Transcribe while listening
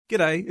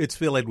G'day, it's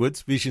Phil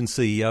Edwards, Vision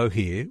CEO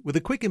here, with a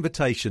quick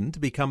invitation to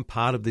become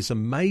part of this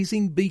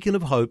amazing beacon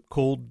of hope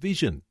called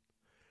Vision.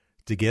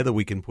 Together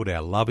we can put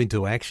our love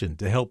into action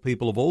to help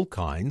people of all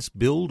kinds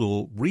build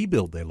or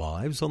rebuild their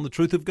lives on the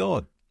truth of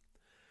God.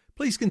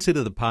 Please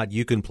consider the part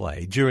you can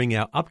play during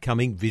our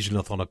upcoming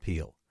Visionathon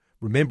appeal,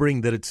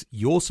 remembering that it's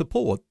your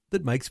support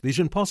that makes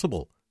Vision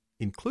possible,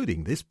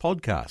 including this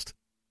podcast.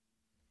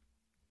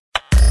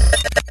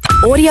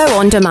 Audio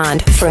on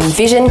demand from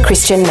Vision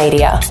Christian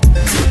Media.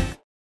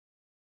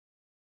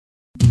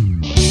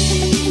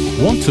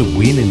 Want to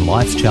win in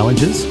life's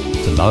challenges?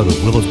 To know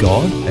the will of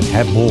God and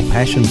have more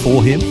passion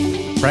for Him?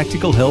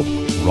 Practical help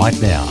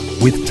right now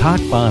with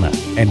Tak Bhana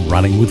and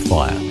Running with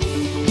Fire.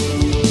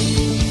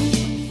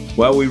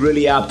 Well, we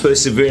really are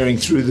persevering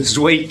through this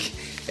week,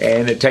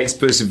 and it takes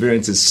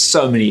perseverance in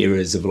so many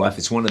areas of life.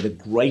 It's one of the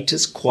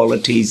greatest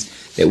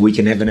qualities that we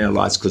can have in our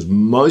lives, because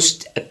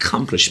most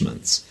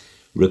accomplishments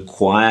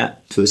require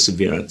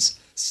perseverance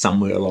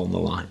somewhere along the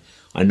line.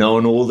 I know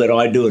in all that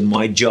I do in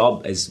my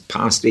job as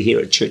pastor here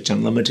at Church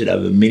Unlimited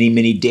over many,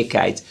 many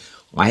decades,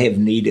 I have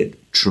needed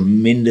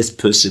tremendous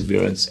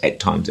perseverance at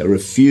times, a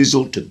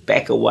refusal to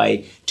back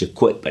away, to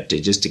quit, but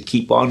to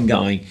keep on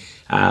going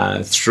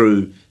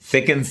through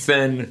thick and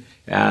thin,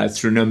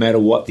 through no matter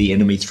what the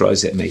enemy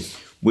throws at me.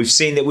 We've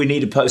seen that we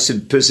need to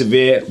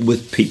persevere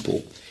with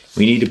people.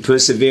 We need to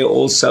persevere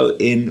also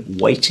in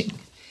waiting.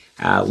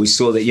 We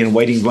saw that,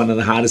 waiting is one of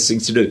the hardest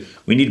things to do.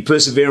 We need to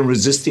persevere in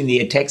resisting the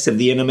attacks of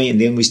the enemy, and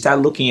then we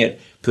start looking at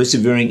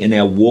persevering in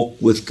our walk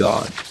with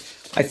God.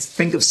 I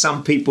think of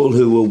some people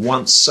who were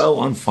once so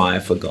on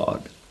fire for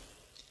God,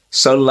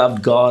 so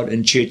loved God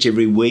in church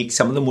every week.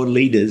 Some of them were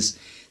leaders.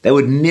 They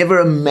would never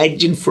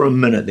imagine for a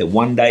minute that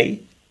one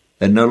day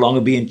they'd no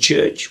longer be in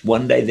church,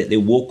 one day that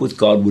their walk with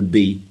God would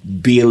be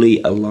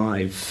barely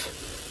alive.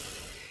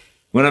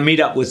 When I meet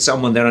up with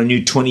someone that I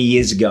knew 20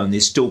 years ago and they're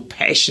still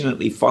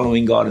passionately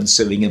following God and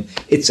serving Him,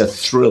 it's a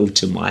thrill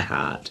to my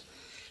heart.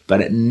 But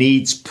it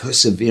needs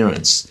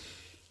perseverance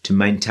to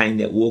maintain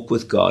that walk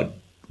with God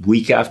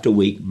week after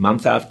week,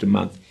 month after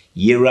month,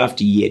 year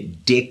after year,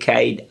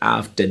 decade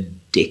after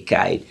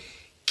decade.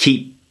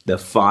 Keep the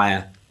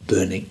fire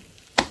burning.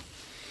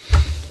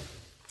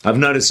 I've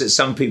noticed that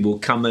some people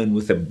come in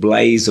with a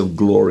blaze of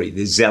glory.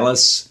 They're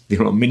zealous.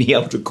 They're on many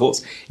altar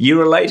calls. A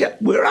year later,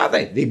 where are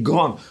they? They're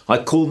gone. I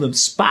call them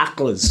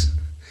sparklers.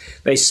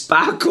 They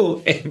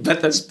sparkle,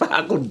 but the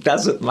sparkle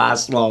doesn't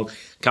last long.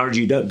 Encourage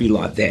you, don't be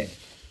like that.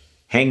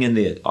 Hang in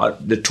there.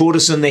 The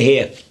tortoise in the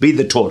hare. Be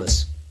the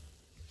tortoise.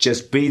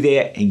 Just be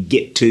there and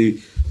get to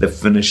the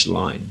finish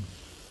line.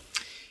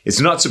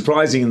 It's not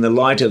surprising in the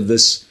light of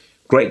this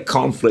great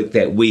conflict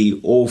that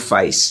we all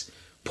face.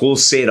 Paul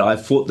said, I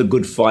fought the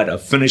good fight,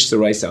 I've finished the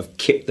race, I've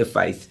kept the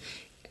faith.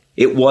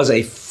 It was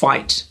a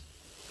fight.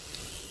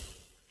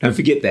 Don't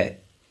forget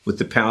that, with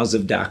the powers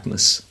of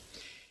darkness.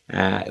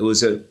 It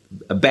was a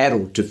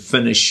battle to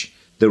finish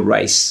the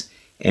race.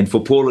 And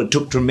for Paul, it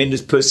took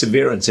tremendous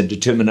perseverance and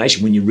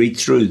determination when you read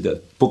through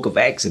the book of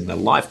Acts and the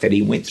life that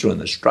he went through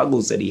and the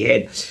struggles that he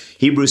had.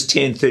 Hebrews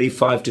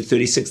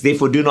 10:35-36,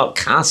 therefore do not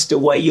cast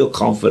away your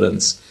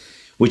confidence,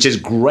 which is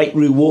great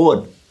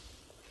reward.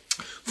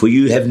 For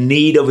you have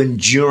need of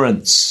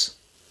endurance,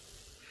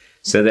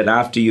 so that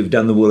after you've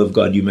done the will of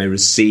God, you may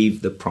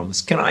receive the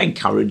promise. Can I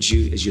encourage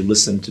you as you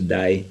listen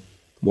today,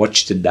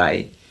 watch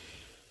today,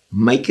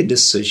 make a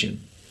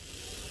decision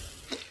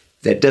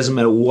that doesn't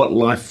matter what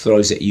life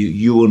throws at you,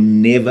 you will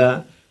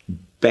never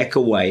back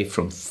away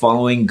from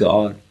following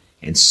God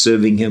and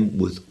serving Him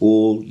with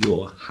all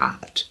your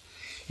heart.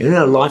 And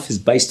our life is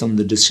based on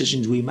the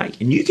decisions we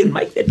make. And you can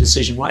make that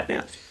decision right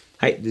now.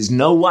 Hey, there's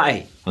no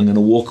way I'm going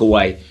to walk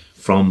away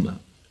from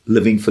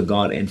living for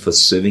God and for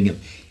serving Him.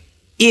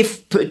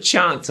 If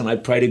perchance, and I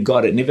pray to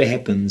God it never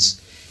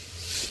happens,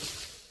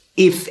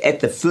 if at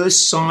the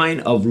first sign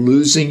of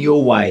losing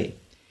your way,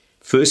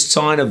 first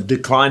sign of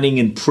declining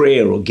in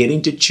prayer or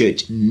getting to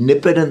church,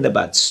 nip it in the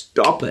bud,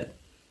 stop it,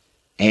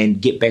 and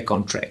get back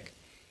on track.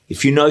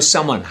 If you know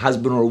someone,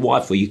 husband or a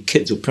wife or your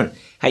kids or parent,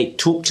 hey,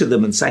 talk to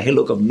them and say, hey,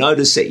 look, I've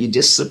noticed that you're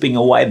just slipping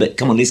away, but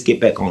come on, let's get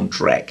back on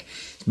track.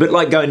 It's a bit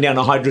like going down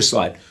a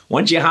hydroslide.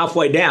 Once you're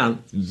halfway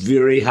down,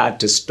 very hard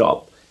to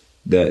stop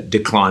the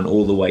decline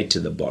all the way to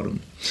the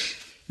bottom.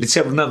 Let's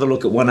have another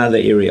look at one other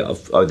area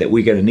that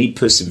we're going to need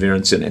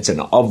perseverance in. It's an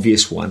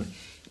obvious one,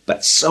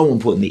 but so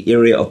important, the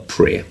area of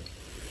prayer.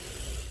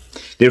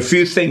 There are a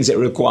few things that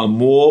require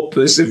more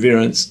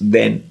perseverance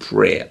than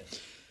prayer.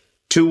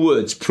 Two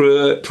words,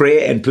 prayer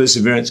and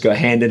perseverance go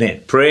hand in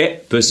hand.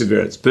 Prayer,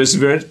 perseverance,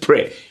 perseverance,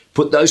 prayer.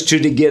 Put those two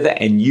together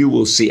and you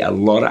will see a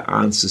lot of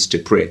answers to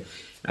prayer.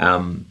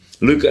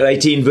 Luke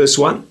 18 verse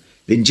 1.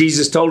 Then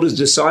Jesus told His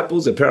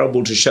disciples a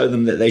parable to show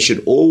them that they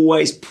should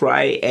always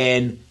pray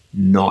and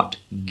not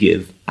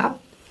give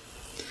up.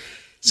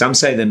 Some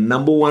say the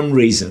number one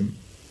reason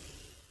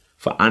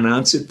for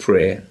unanswered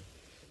prayer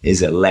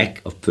is a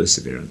lack of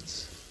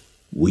perseverance.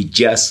 We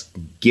just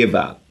give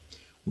up.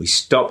 We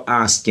stop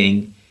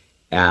asking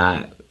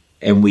and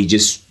we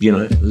just,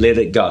 let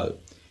it go.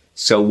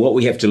 So what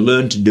we have to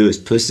learn to do is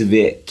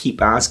persevere,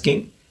 keep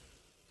asking,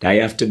 day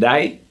after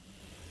day,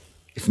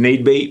 if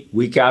need be,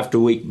 week after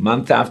week,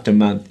 month after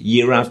month,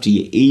 year after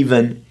year,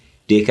 even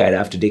decade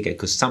after decade,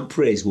 because some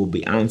prayers will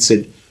be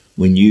answered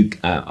when you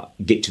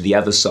get to the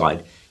other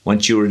side.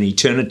 Once you're in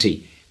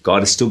eternity,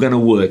 God is still going to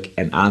work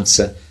and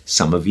answer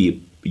some of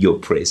your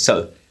prayers.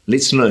 So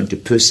let's learn to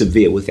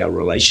persevere with our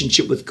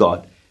relationship with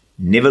God.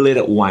 Never let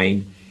it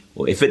wane,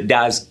 or if it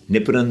does,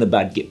 nip it in the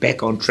bud, get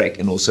back on track,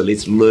 and also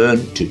let's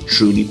learn to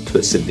truly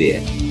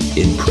persevere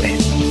in prayer.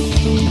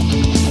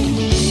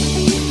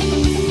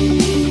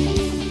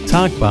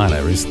 Tak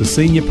Bhana is the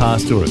Senior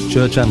Pastor at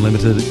Church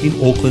Unlimited in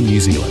Auckland, New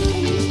Zealand.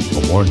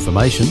 For more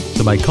information,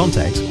 to make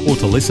contact or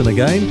to listen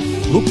again,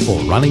 look for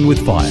Running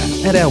with Fire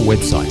at our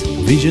website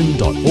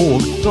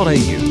vision.org.au.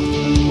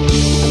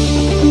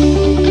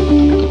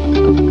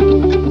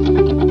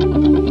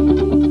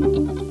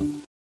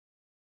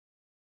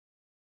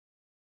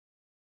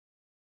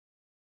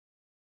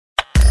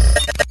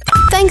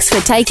 Thanks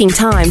for taking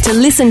time to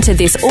listen to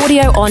this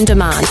audio on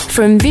demand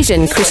from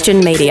Vision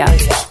Christian Media.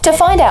 To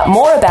find out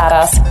more about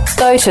us,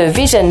 go to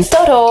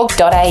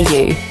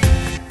vision.org.au.